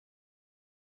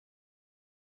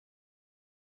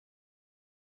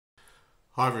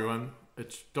Hi everyone,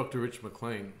 it's Dr. Rich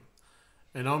McLean,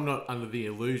 and I'm not under the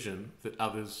illusion that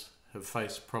others have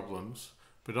faced problems,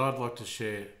 but I'd like to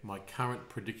share my current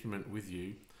predicament with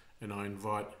you, and I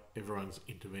invite everyone's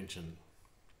intervention.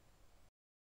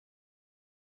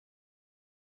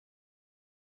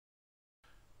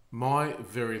 My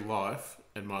very life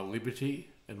and my liberty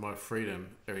and my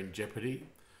freedom are in jeopardy,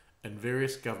 and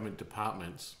various government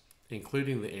departments,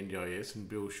 including the NDIS and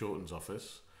Bill Shorten's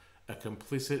office, are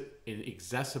complicit in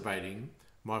exacerbating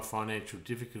my financial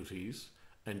difficulties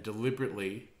and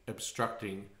deliberately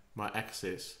obstructing my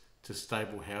access to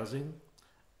stable housing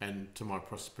and to my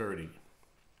prosperity.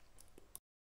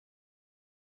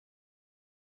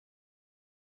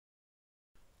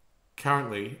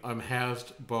 Currently, I'm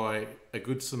housed by a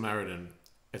Good Samaritan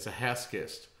as a house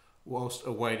guest whilst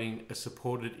awaiting a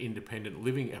supported independent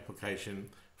living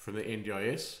application from the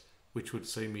NDIS, which would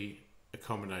see me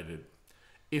accommodated.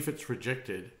 If it's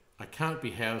rejected, I can't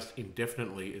be housed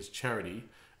indefinitely as charity,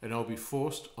 and I'll be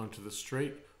forced onto the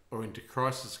street or into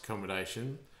crisis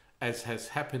accommodation, as has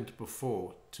happened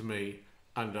before to me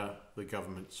under the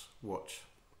government's watch.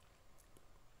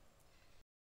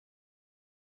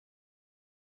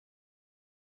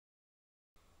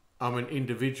 I'm an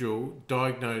individual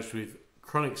diagnosed with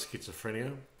chronic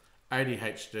schizophrenia,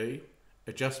 ADHD,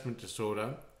 adjustment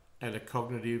disorder, and a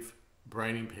cognitive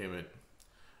brain impairment.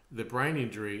 The brain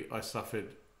injury I suffered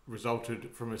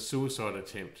resulted from a suicide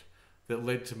attempt that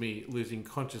led to me losing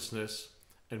consciousness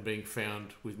and being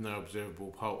found with no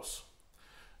observable pulse.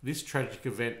 This tragic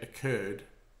event occurred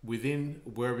within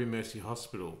Werribee Mercy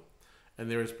Hospital, and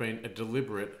there has been a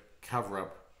deliberate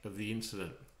cover-up of the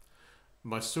incident.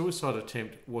 My suicide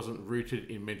attempt wasn't rooted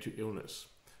in mental illness.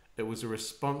 It was a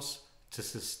response to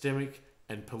systemic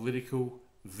and political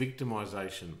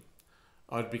victimisation.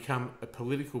 I'd become a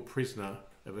political prisoner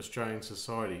of Australian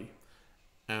society,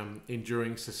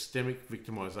 enduring systemic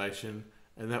victimisation,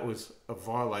 and that was a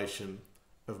violation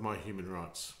of my human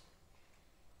rights.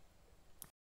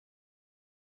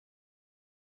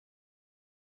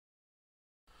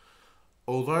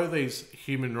 Although these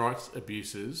human rights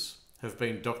abuses have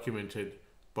been documented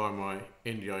by my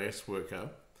NDIS worker,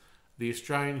 the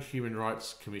Australian Human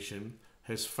Rights Commission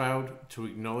has failed to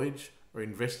acknowledge or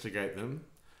investigate them,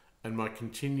 and my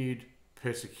continued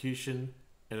persecution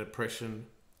and oppression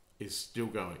is still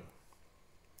going.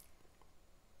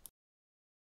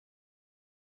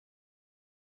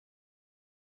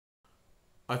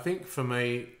 I think for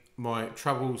me, my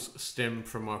troubles stem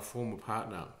from my former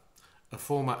partner, a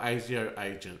former ASIO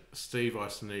agent, Steve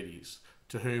Iasonidis,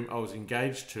 to whom I was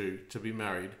engaged to be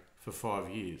married for 5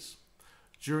 years.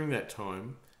 During that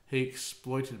time, he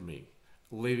exploited me,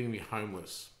 leaving me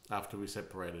homeless after we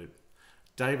separated.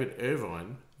 David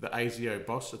Irvine, the ASIO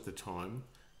boss at the time,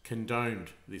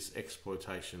 condoned this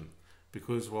exploitation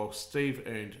because while Steve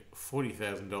earned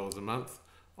 $40,000 a month,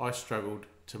 I struggled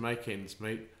to make ends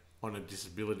meet on a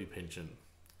disability pension.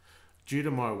 Due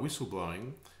to my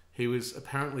whistleblowing, he was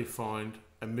apparently fined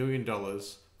 $1 million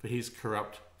for his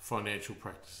corrupt financial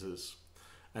practices.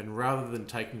 And rather than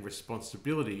taking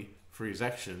responsibility for his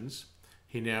actions,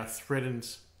 he now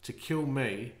threatens to kill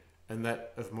me and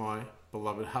that of my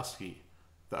beloved husky,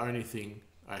 the only thing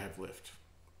I have left.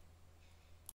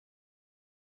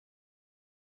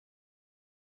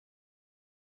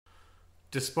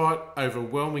 Despite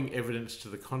overwhelming evidence to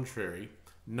the contrary,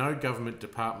 no government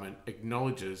department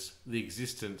acknowledges the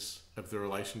existence of the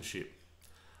relationship.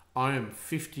 I am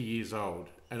 50 years old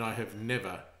and I have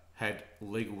never had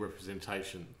legal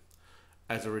representation.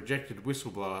 As a rejected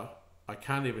whistleblower, I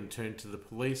can't even turn to the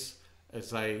police as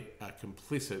they are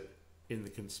complicit in the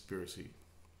conspiracy.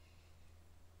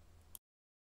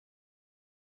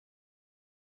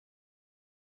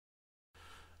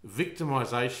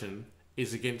 Victimisation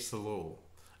is against the law,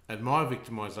 and my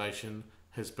victimisation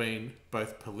has been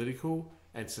both political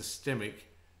and systemic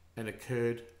and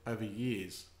occurred over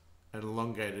years, an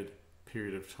elongated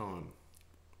period of time.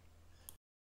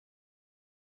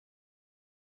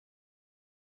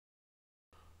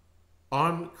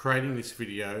 I'm creating this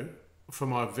video for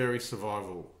my very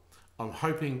survival. I'm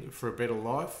hoping for a better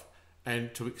life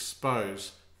and to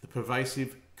expose the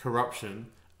pervasive corruption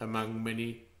among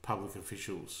many public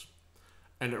officials.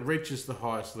 And it reaches the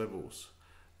highest levels.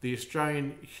 The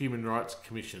Australian Human Rights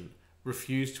Commission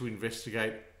refused to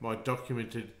investigate my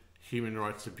documented human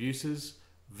rights abuses,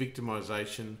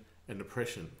 victimisation and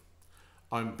oppression.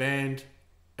 I'm banned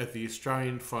at the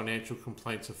Australian Financial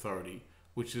Complaints Authority,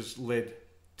 which has led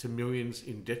to millions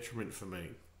in detriment for me.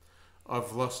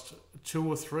 I've lost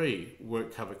 2 or 3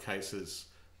 work cover cases,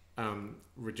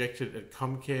 rejected at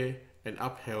Comcare and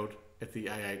upheld at the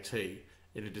AAT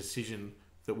in a decision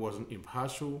that wasn't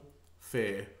impartial,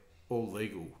 fair or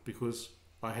legal because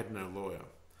I had no lawyer.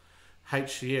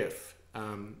 HCF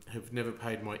have never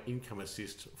paid my income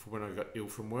assist for when I got ill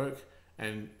from work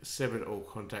and severed all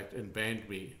contact and banned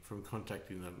me from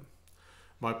contacting them.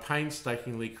 My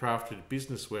painstakingly crafted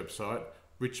business website,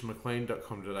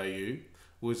 richmclean.com.au,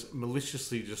 was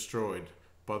maliciously destroyed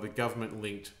by the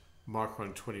government-linked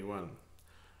Micron21.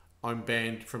 I'm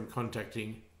banned from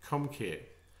contacting Comcare,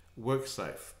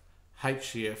 WorkSafe,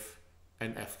 HCF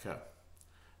and AFCA.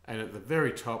 And at the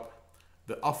very top,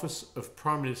 the Office of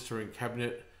Prime Minister and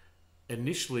Cabinet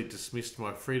initially dismissed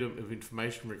my Freedom of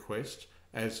Information request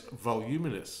as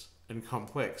voluminous and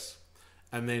complex,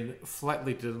 and then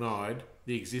flatly denied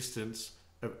the existence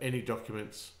of any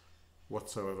documents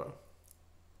whatsoever.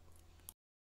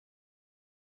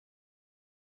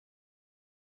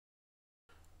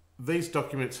 These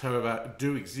documents, however,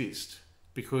 do exist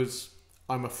because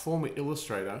I'm a former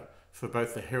illustrator for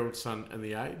both the Herald Sun and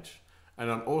the Age,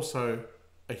 and I'm also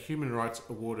a Human Rights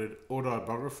Awarded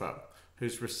autobiographer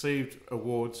who's received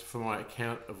awards for my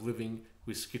account of living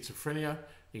with schizophrenia,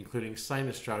 including Sane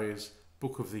Australia's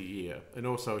Book of the Year, and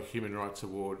also a Human Rights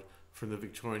Award from the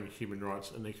Victorian Human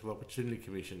Rights and Equal Opportunity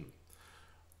Commission.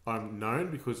 I'm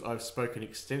known because I've spoken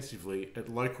extensively at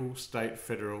local, state,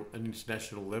 federal and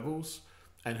international levels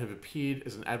and have appeared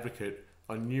as an advocate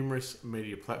on numerous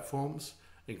media platforms,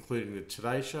 including The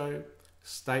Today Show,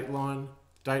 Stateline,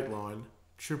 Dateline,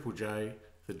 Triple J,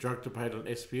 The Drug Debate on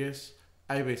SBS,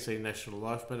 ABC National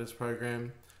Life Matters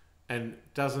program, and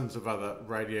dozens of other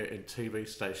radio and TV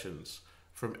stations,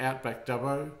 from Outback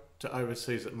Dubbo to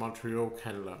overseas at Montreal,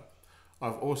 Canada.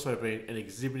 I've also been an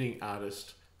exhibiting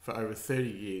artist for over 30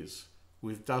 years,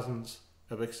 with dozens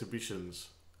of exhibitions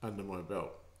under my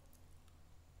belt.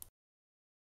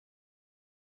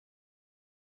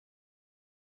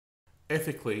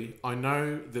 Ethically, I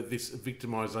know that this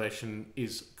victimisation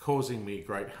is causing me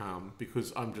great harm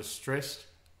because I'm distressed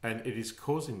and it is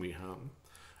causing me harm.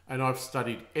 And I've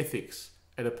studied ethics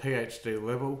at a PhD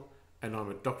level and I'm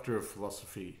a doctor of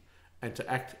philosophy. And to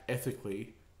act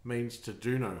ethically means to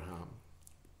do no harm.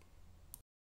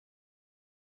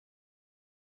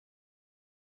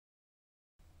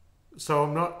 So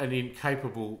I'm not an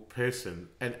incapable person,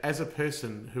 and as a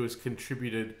person who has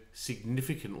contributed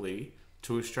significantly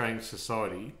to Australian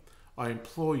society, I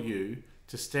implore you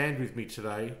to stand with me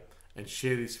today and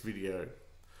share this video.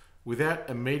 Without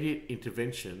immediate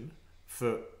intervention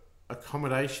for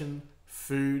accommodation,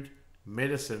 food,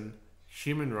 medicine,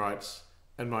 human rights,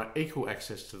 and my equal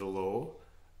access to the law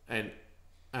and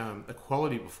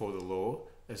equality before the law,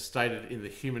 as stated in the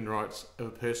Human Rights of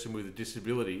a Person with a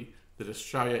Disability that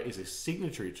Australia is a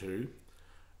signatory to,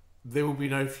 there will be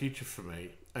no future for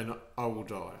me and I will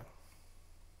die.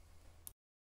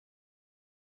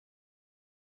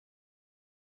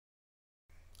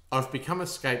 I've become a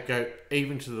scapegoat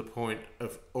even to the point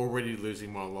of already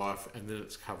losing my life and then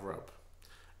its cover up.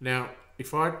 Now,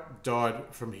 if I died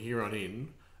from here on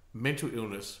in, mental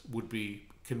illness would be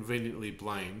conveniently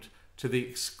blamed to the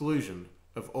exclusion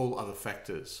of all other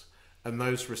factors, and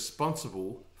those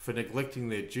responsible for neglecting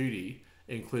their duty,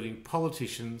 including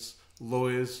politicians,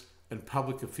 lawyers, and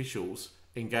public officials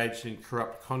engaged in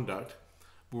corrupt conduct,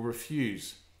 will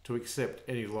refuse to accept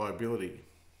any liability.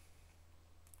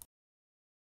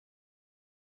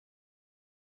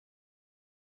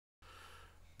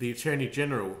 The Attorney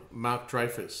General, Mark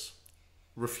Dreyfus,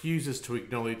 refuses to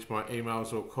acknowledge my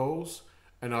emails or calls,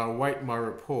 and I await my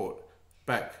report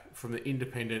back from the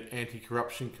Independent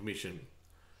Anti-Corruption Commission.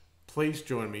 Please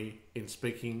join me in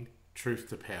speaking truth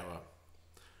to power.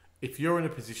 If you're in a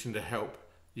position to help,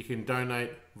 you can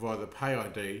donate via the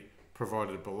PAYID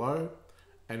provided below,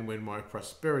 and when my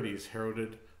prosperity is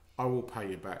heralded, I will pay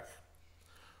you back.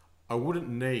 I wouldn't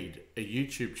need a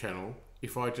YouTube channel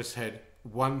if I just had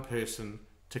one person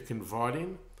to confide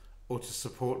in or to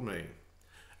support me.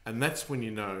 And that's when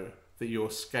you know that your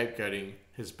scapegoating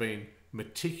has been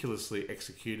meticulously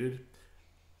executed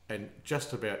and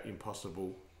just about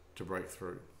impossible to break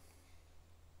through.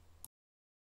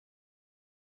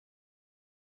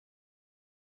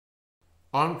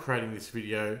 I'm creating this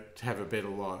video to have a better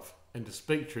life and to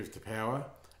speak truth to power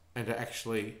and to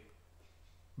actually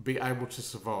be able to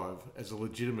survive as a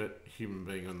legitimate human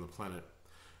being on the planet.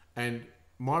 And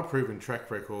my proven track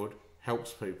record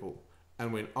helps people.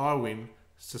 And when I win,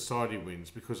 society wins,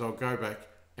 because I'll go back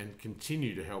and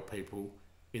continue to help people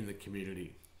in the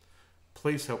community.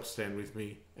 Please help stand with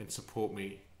me and support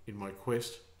me in my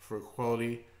quest for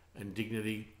equality and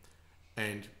dignity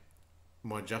and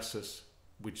my justice,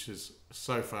 which has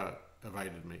so far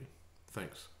evaded me.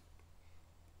 Thanks.